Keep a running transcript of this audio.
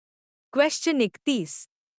Question 31.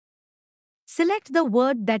 Select the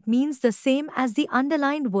word that means the same as the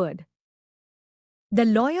underlined word. The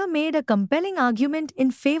lawyer made a compelling argument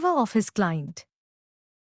in favor of his client.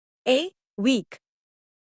 A. Weak.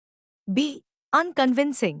 B.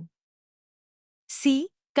 Unconvincing. C.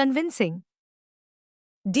 Convincing.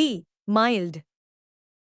 D. Mild.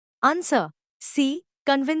 Answer. C.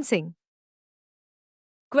 Convincing.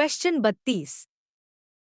 Question 32.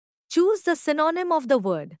 Choose the synonym of the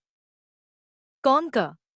word.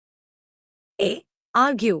 Conquer. A.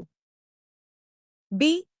 Argue.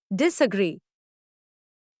 B. Disagree.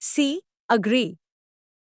 C. Agree.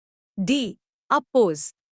 D.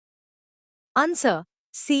 Oppose. Answer.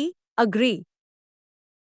 C. Agree.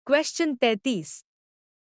 Question 33.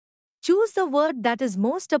 Choose the word that is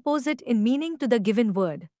most opposite in meaning to the given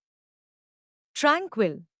word.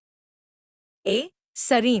 Tranquil. A.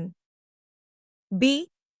 Serene. B.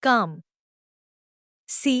 Calm.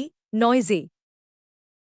 C. Noisy.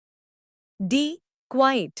 D.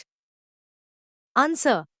 Quiet.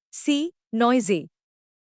 Answer. C. Noisy.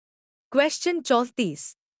 Question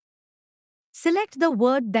 34. Select the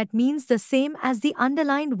word that means the same as the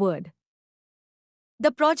underlined word.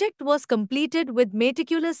 The project was completed with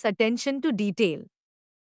meticulous attention to detail.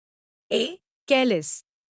 A. Careless.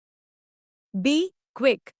 B.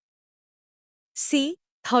 Quick. C.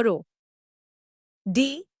 Thorough.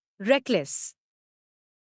 D. Reckless.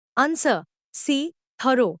 Answer. C.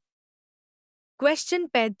 Thorough. Question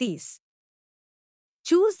 35.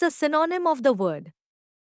 Choose the synonym of the word.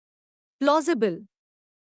 Plausible.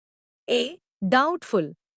 A.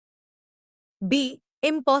 Doubtful. B.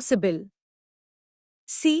 Impossible.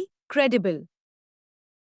 C. Credible.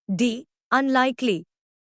 D. Unlikely.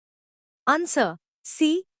 Answer.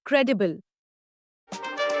 C. Credible.